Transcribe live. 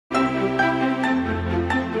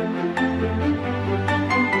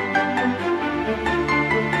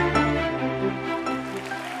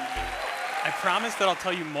promise that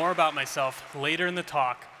I'll tell you more about myself later in the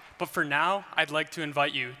talk, but for now, I'd like to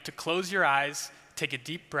invite you to close your eyes, take a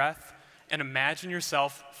deep breath, and imagine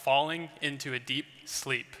yourself falling into a deep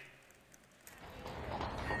sleep.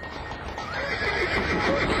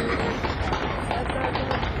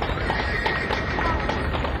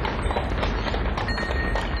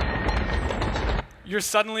 You're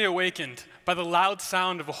suddenly awakened by the loud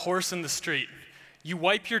sound of a horse in the street. You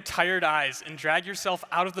wipe your tired eyes and drag yourself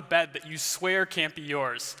out of the bed that you swear can't be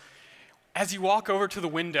yours. As you walk over to the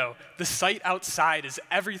window, the sight outside is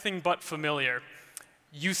everything but familiar.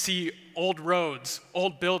 You see old roads,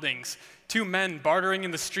 old buildings, two men bartering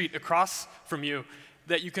in the street across from you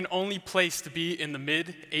that you can only place to be in the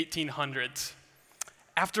mid-1800s.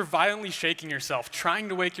 After violently shaking yourself, trying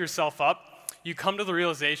to wake yourself up, you come to the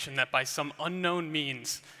realization that by some unknown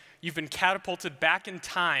means, you've been catapulted back in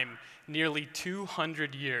time nearly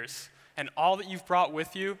 200 years. And all that you've brought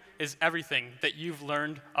with you is everything that you've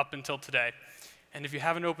learned up until today. And if you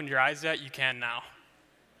haven't opened your eyes yet, you can now.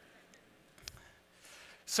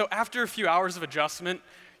 So after a few hours of adjustment,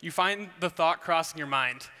 you find the thought crossing your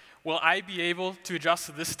mind, will I be able to adjust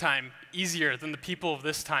to this time easier than the people of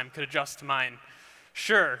this time could adjust to mine?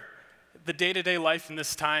 Sure, the day-to-day life in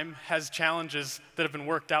this time has challenges that have been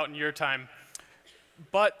worked out in your time,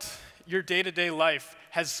 but your day-to-day life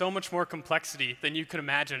has so much more complexity than you could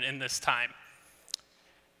imagine in this time.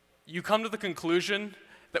 You come to the conclusion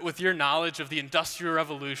that with your knowledge of the Industrial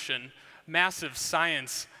Revolution, massive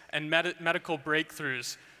science, and medical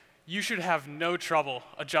breakthroughs, you should have no trouble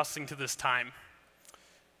adjusting to this time.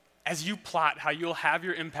 As you plot how you'll have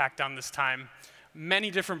your impact on this time,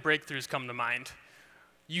 many different breakthroughs come to mind.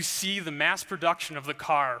 You see the mass production of the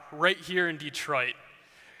car right here in Detroit.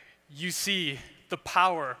 You see the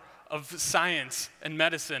power of science and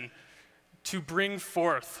medicine to bring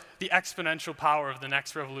forth the exponential power of the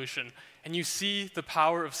next revolution. And you see the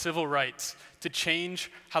power of civil rights to change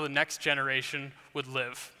how the next generation would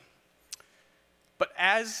live. But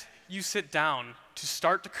as you sit down to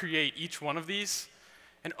start to create each one of these,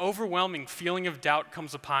 an overwhelming feeling of doubt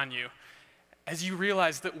comes upon you as you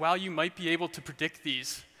realize that while you might be able to predict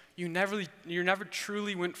these, you never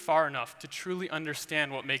truly went far enough to truly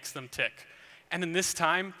understand what makes them tick. And in this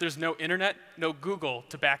time, there's no internet, no Google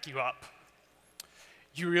to back you up.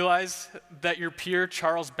 You realize that your peer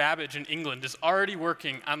Charles Babbage in England is already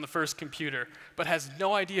working on the first computer, but has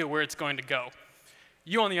no idea where it's going to go.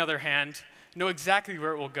 You, on the other hand, know exactly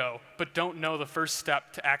where it will go, but don't know the first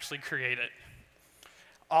step to actually create it.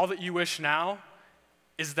 All that you wish now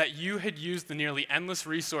is that you had used the nearly endless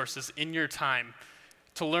resources in your time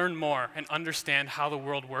to learn more and understand how the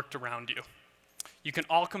world worked around you. You can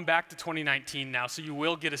all come back to 2019 now, so you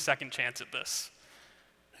will get a second chance at this.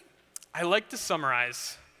 I like to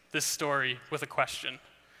summarize this story with a question.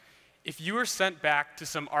 If you were sent back to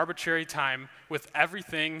some arbitrary time with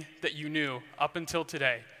everything that you knew up until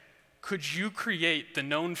today, could you create the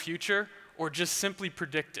known future or just simply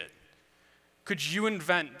predict it? Could you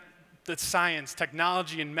invent the science,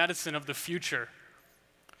 technology, and medicine of the future?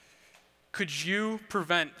 Could you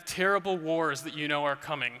prevent terrible wars that you know are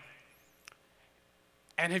coming?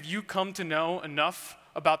 And have you come to know enough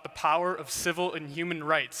about the power of civil and human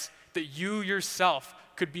rights that you yourself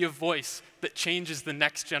could be a voice that changes the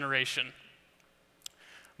next generation?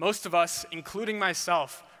 Most of us, including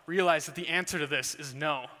myself, realize that the answer to this is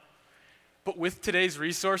no. But with today's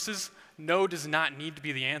resources, no does not need to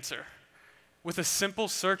be the answer. With a simple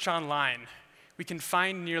search online, we can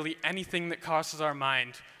find nearly anything that crosses our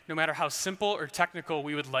mind, no matter how simple or technical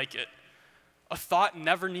we would like it. A thought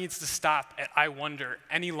never needs to stop at "I wonder"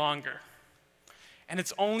 any longer. And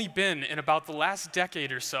it's only been in about the last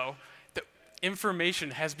decade or so that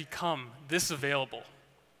information has become this available.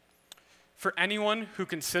 For anyone who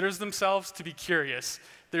considers themselves to be curious,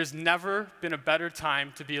 there's never been a better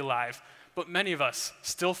time to be alive, but many of us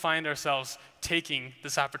still find ourselves taking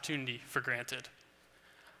this opportunity for granted.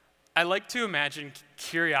 I like to imagine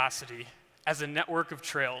curiosity as a network of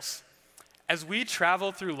trails. As we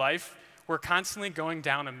travel through life, we're constantly going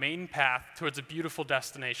down a main path towards a beautiful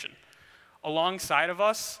destination. Alongside of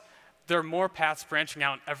us, there are more paths branching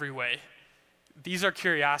out every way. These are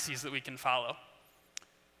curiosities that we can follow.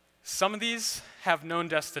 Some of these have known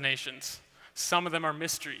destinations. Some of them are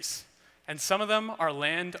mysteries. And some of them are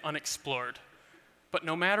land unexplored. But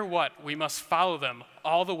no matter what, we must follow them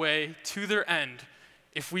all the way to their end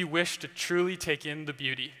if we wish to truly take in the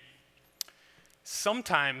beauty.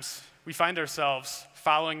 Sometimes we find ourselves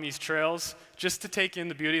following these trails just to take in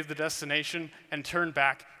the beauty of the destination and turn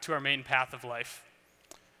back to our main path of life.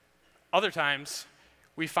 Other times,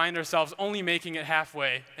 we find ourselves only making it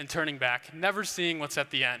halfway and turning back, never seeing what's at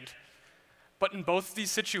the end. But in both of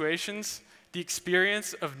these situations, the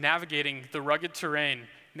experience of navigating the rugged terrain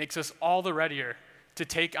makes us all the readier to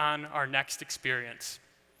take on our next experience.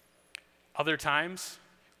 Other times,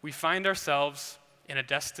 we find ourselves in a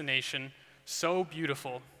destination so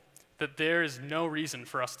beautiful that there is no reason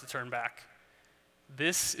for us to turn back.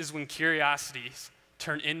 This is when curiosities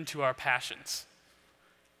turn into our passions.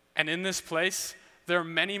 And in this place, there are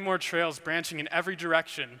many more trails branching in every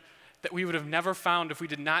direction that we would have never found if we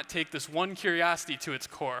did not take this one curiosity to its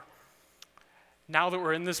core. Now that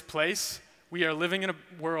we're in this place, we are living in a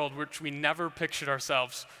world which we never pictured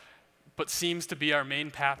ourselves, but seems to be our main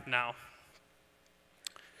path now.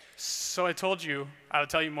 So I told you I would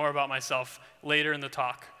tell you more about myself later in the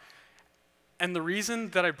talk. And the reason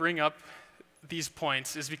that I bring up these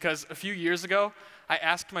points is because a few years ago, I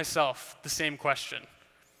asked myself the same question.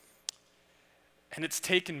 And it's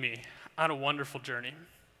taken me on a wonderful journey.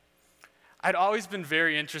 I'd always been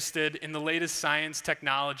very interested in the latest science,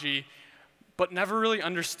 technology, but never really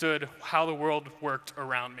understood how the world worked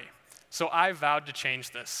around me. So I vowed to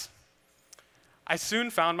change this. I soon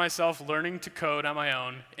found myself learning to code on my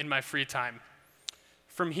own in my free time.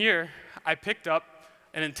 From here, I picked up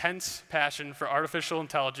an intense passion for artificial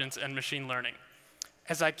intelligence and machine learning.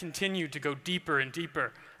 As I continued to go deeper and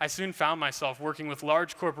deeper, I soon found myself working with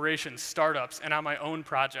large corporations, startups, and on my own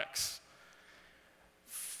projects.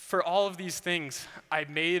 For all of these things, I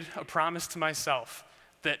made a promise to myself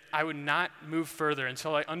that I would not move further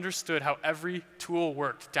until I understood how every tool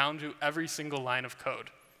worked, down to every single line of code.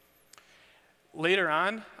 Later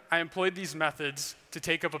on, I employed these methods to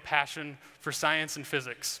take up a passion for science and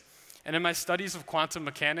physics. And in my studies of quantum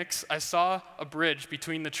mechanics, I saw a bridge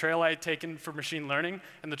between the trail I had taken for machine learning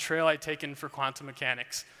and the trail I had taken for quantum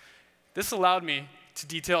mechanics. This allowed me to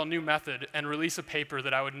detail a new method and release a paper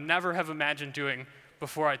that I would never have imagined doing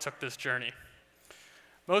before I took this journey.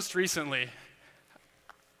 Most recently,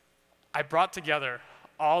 I brought together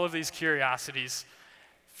all of these curiosities,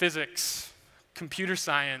 physics, computer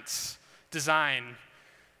science, design,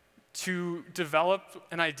 to develop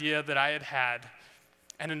an idea that I had had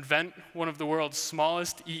and invent one of the world's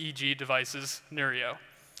smallest EEG devices, Neurio.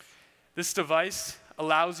 This device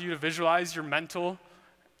allows you to visualize your mental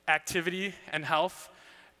activity and health,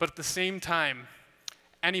 but at the same time,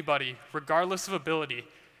 anybody, regardless of ability,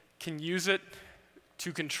 can use it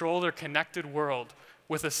to control their connected world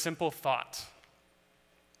with a simple thought.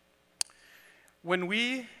 When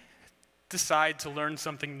we decide to learn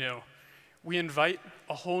something new, we invite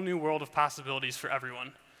a whole new world of possibilities for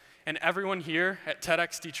everyone. And everyone here at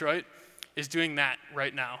TEDxDetroit is doing that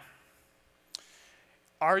right now.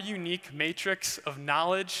 Our unique matrix of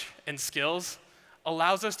knowledge and skills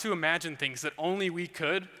allows us to imagine things that only we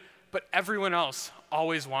could, but everyone else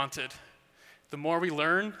always wanted. The more we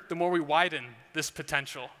learn, the more we widen this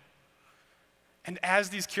potential. And as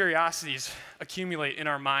these curiosities accumulate in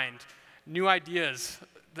our mind, new ideas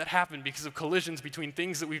that happen because of collisions between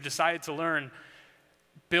things that we've decided to learn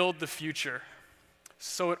build the future.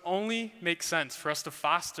 So it only makes sense for us to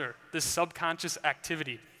foster this subconscious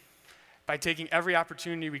activity by taking every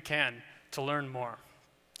opportunity we can to learn more.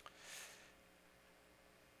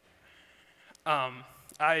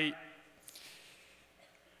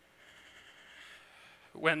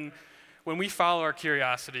 When we follow our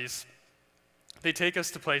curiosities, they take us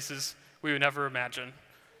to places we would never imagine.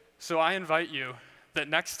 So I invite you that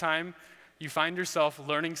next time you find yourself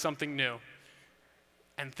learning something new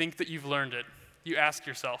and think that you've learned it, you ask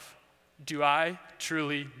yourself, do I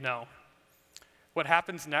truly know? What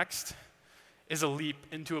happens next is a leap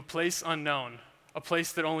into a place unknown, a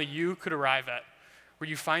place that only you could arrive at, where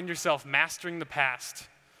you find yourself mastering the past,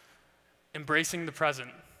 embracing the present,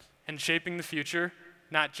 and shaping the future,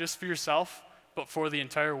 not just for yourself, but for the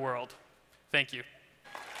entire world. Thank you.